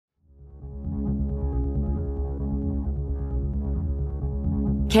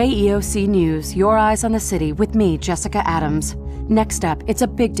KEOC News, your eyes on the city with me, Jessica Adams. Next up, it's a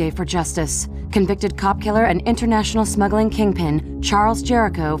big day for justice. Convicted cop killer and international smuggling kingpin, Charles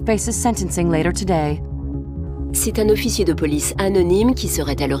Jericho, faces sentencing later today. C'est un officier de police anonyme qui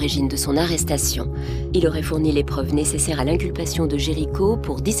serait à l'origine de son arrestation. Il aurait fourni les preuves nécessaires à l'inculpation de Jericho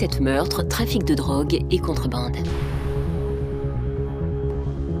pour 17 meurtres, trafic de drogue et contrebande.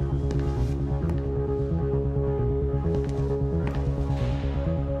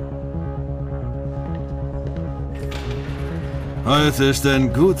 Heute ist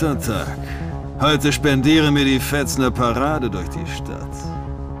ein guter Tag. Heute spendieren wir die Fetzen eine Parade durch die Stadt.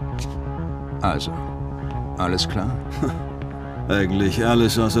 Also, alles klar? Eigentlich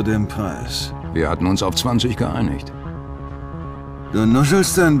alles außer dem Preis. Wir hatten uns auf 20 geeinigt. Du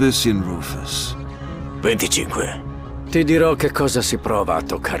nuschelst ein bisschen, Rufus. 25. Ti dirò che cosa si prova a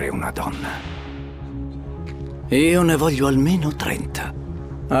toccare una donna. Io ne voglio almeno 30.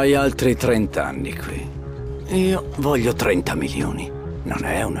 Hai altri 30 anni qui. Io voglio 30 milioni. Non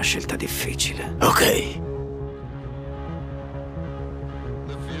è una scelta difficile. Ok.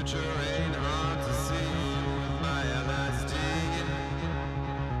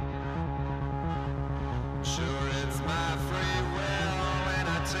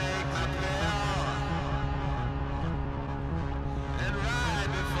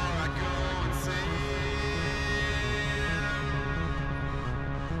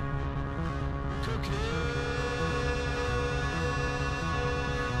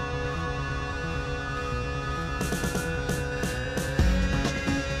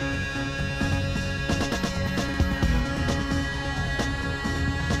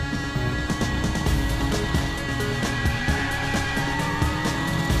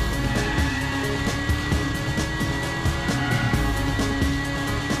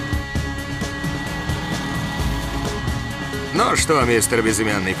 Ну что, мистер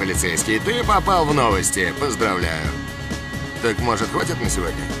безымянный полицейский, ты попал в новости. Поздравляю. Так, может, хватит на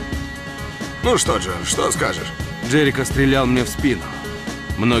сегодня? Ну что, Джон, что скажешь? Джерико стрелял мне в спину.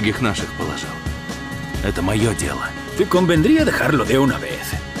 Многих наших положил. Это мое дело. Te convendría dejarlo de una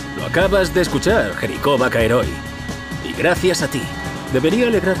vez. Lo acabas de escuchar, Jericho va a caer hoy. Y gracias a ti. Debería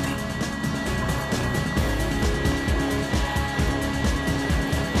alegrarte.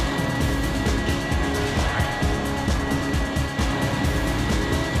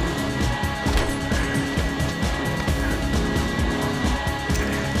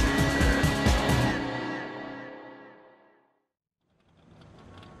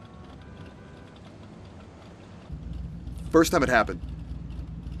 First time it happened,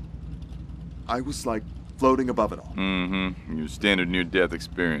 I was like floating above it all. Mm-hmm. Your standard near-death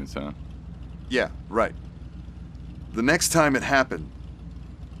experience, huh? Yeah, right. The next time it happened,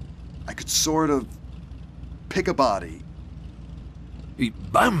 I could sort of pick a body. Y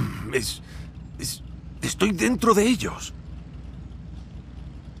 ¡bam! Estoy dentro de ellos.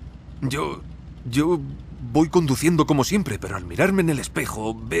 Yo voy conduciendo como siempre, pero al mirarme en el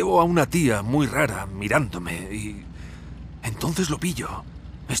espejo veo a una tía muy rara mirándome y... Entonces lo pillo.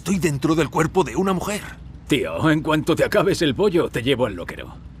 Estoy dentro del cuerpo de una mujer. Tío, en cuanto te acabes el pollo, te llevo al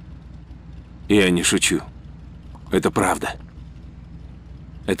loquero. Я не шучу. Это правда.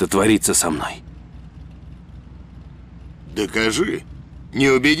 Это творится со мной. Докажи. Не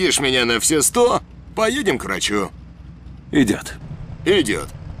убедишь меня на все 100? Поедем к врачу. Идет. Идет.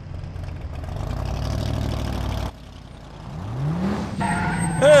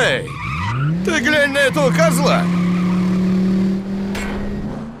 Эй! Ты глянь на этого козла!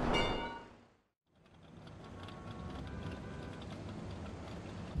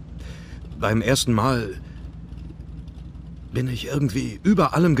 Beim ersten Mal bin ich irgendwie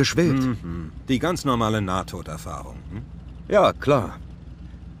über allem geschwebt. Mhm. Die ganz normale Nahtoderfahrung. Hm? Ja, klar.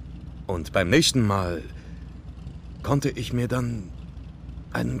 Und beim nächsten Mal konnte ich mir dann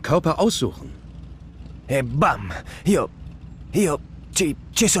einen Körper aussuchen. E bam! Io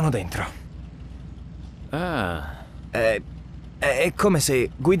ci sono dentro. Ah. È come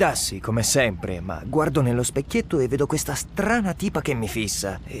se guidassi, come sempre, ma guardo nello specchietto e vedo questa strana tipa che mi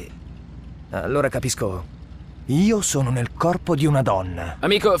fissa. E allora capisco. Io sono nel corpo di una donna.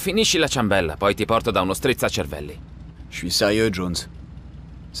 Amico, finisci la ciambella, poi ti porto da uno strizzacervelli. Je suis sérieux, Jones.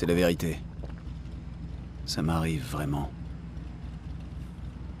 C'est la vérité. Ça m'arrive vraiment.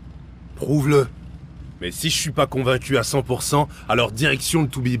 Prouve-le. Mais si je suis pas convaincu à 100%, alors direction le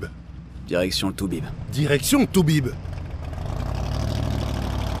Toubib. Direction le Toubib. Direction le Toubib.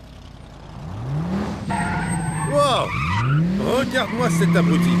 Wow! Regarde-moi cet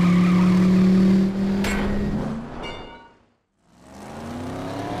abruti.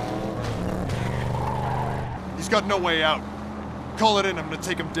 He's got no way out. Call it in, I'm gonna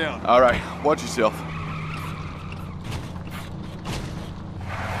take him down. All right, watch yourself.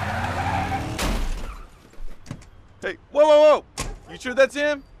 Hey, whoa, whoa, whoa! You sure that's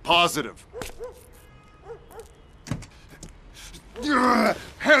him? Positive.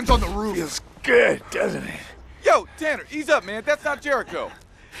 Hands on the roof. Feels good, doesn't it? Yo, Tanner, ease up, man. That's not Jericho.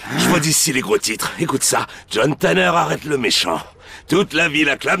 Je vois d'ici les gros titres. Écoute ça. John Tanner arrête le méchant. Toute la ville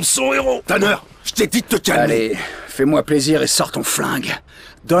acclame son héros. Tanner, je t'ai dit de te calmer. Allez, fais-moi plaisir et sors ton flingue.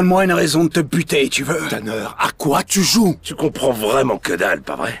 Donne-moi une raison de te buter, tu veux. Tanner, à quoi tu joues? Tu comprends vraiment que dalle,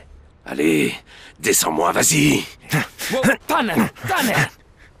 pas vrai? Allez, descends-moi, vas-y. Tanner! Tanner!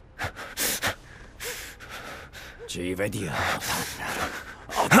 Ci vediamo, Tanner.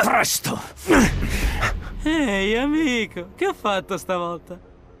 Oh, presto! Ehi, amico, che ho fatto stavolta?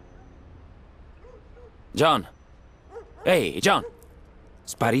 John! Ehi, John!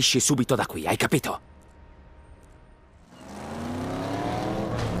 Sparisci subito da qui, hai capito?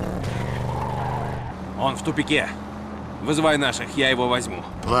 Он в тупике. Вызывай наших, я его возьму.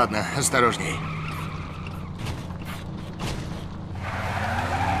 Ладно, осторожней.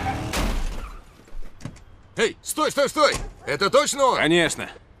 Эй, стой, стой, стой! Это точно он? Конечно.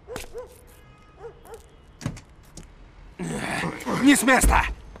 Не с места!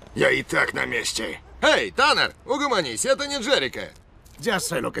 Я и так на месте. Эй, Таннер, угомонись, это не Джерико. Ya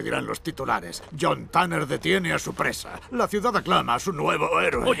sé lo que dirán los titulares. John Tanner detiene a su presa. La ciudad aclama a su nuevo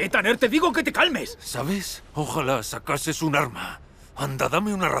héroe. Oye, Tanner, te digo que te calmes. ¿Sabes? Ojalá sacases un arma. Anda,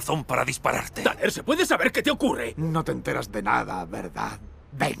 dame una razón para dispararte. Tanner, ¿se puede saber qué te ocurre? No te enteras de nada, ¿verdad?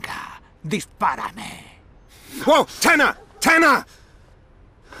 Venga, dispárame. Wow, Tanner! Tanner!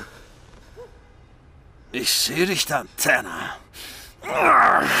 Ich seh dich dann, Tanner.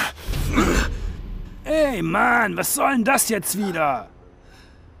 Ey, Mann, was soll denn das jetzt wieder?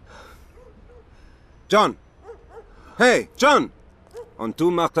 John! Hey, John! Und du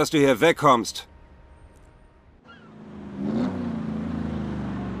mach, dass du hier wegkommst.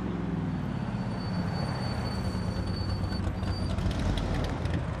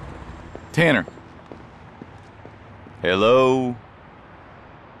 Tanner. Hello?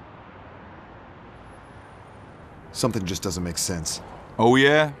 Something just doesn't make sense. Oh,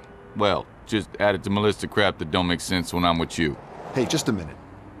 yeah? Well, just add it to my list of crap that don't make sense when I'm with you. Hey, just a minute.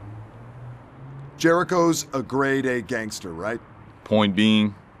 Jericho's a grade A gangster, right? Point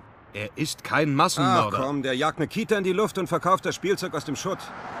being? Ist kein Ach Massenmörder. komm, der jagt eine Kita in die Luft und verkauft das Spielzeug aus dem Schutt.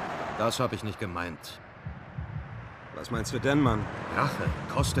 Das habe ich nicht gemeint. Was meinst du denn, Mann? Rache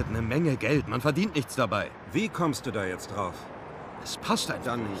kostet eine Menge Geld. Man verdient nichts dabei. Wie kommst du da jetzt drauf? Es passt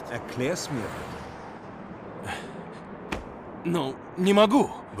einfach nicht. Erklär's mir. Ну, не могу.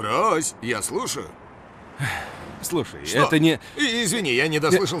 Брось, я слушаю. Слушай, Что? это не... Извини, я не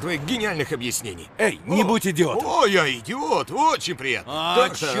дослышал твоих гениальных объяснений. Эй, не будь идиотом. О, я идиот, очень приятно.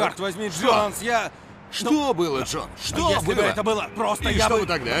 Так, черт возьми, Джонс, я... Что было, Джон? Что если было? бы Это было просто... И я что бы...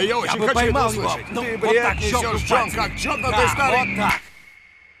 тогда? Я очень бы хочу поймал это его. услышать. Ну, Ты вот бред так, несешь, щелкнув Джон, пальцами. как чокнутый Да, старый. вот так.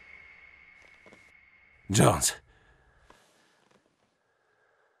 Джонс.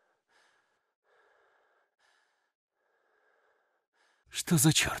 Что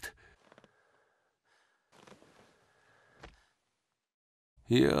за черт?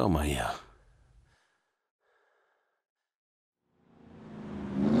 Ё-моё.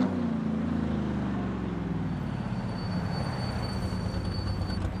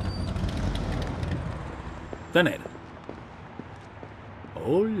 Tanner.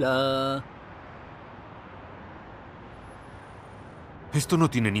 Hola. Esto no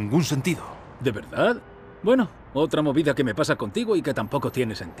tiene ningún sentido. ¿De verdad? Bueno, otra movida que me pasa contigo y que tampoco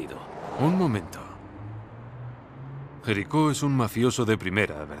tiene sentido. Un momento. Jericho es un mafioso de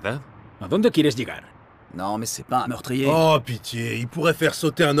primera, ¿verdad? ¿A dónde quieres llegar? Non, mais c'est pas un meurtrier. Oh, pitié, il pourrait faire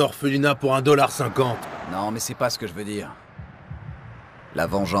sauter un orphelinat pour $1,50. Non, mais c'est pas ce que je veux dire. La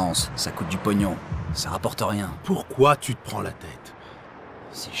vengeance, ça coûte du pognon. Ça rapporte rien. Pourquoi tu te prends la tête?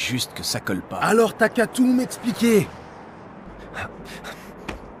 C'est juste que ça colle pas. Alors t'as qu'à tout m'expliquer.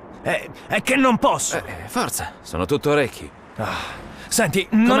 È che non posso. Forza, sono tutto orecchi. Senti,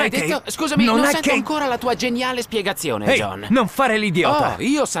 Come non hai è che... detto? Scusami, non è sento che... ancora la tua geniale spiegazione, Ehi, John. non fare l'idiota. Oh,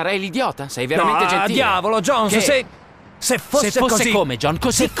 io sarei l'idiota? Sei veramente No, gentile. diavolo, Jones, Che? se fosse così... come, John?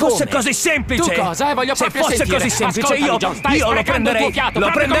 Così se fosse come? così semplice... Tu cosa? Voglio se proprio fosse sentire. così semplice, Ascoltami, John, stai io lo sprecando il tuo prenderei... fiato, Lo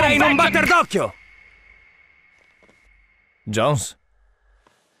proprio come prenderei in un vecchio. batter d'occhio. Jones?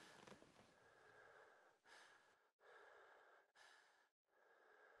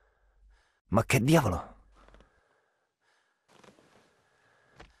 Ma che diavolo?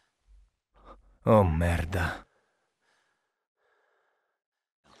 Oh, merda.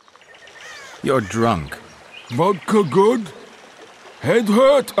 You're drunk. Vodka good? Head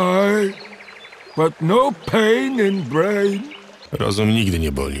hurt eye, but no pain in brain. Rozum nigdy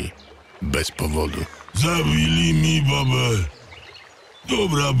nie boli. Bez powodu. Zabili mi babę.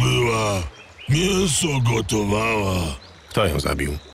 Dobra była. Mięso gotowała. Kto ją zabił?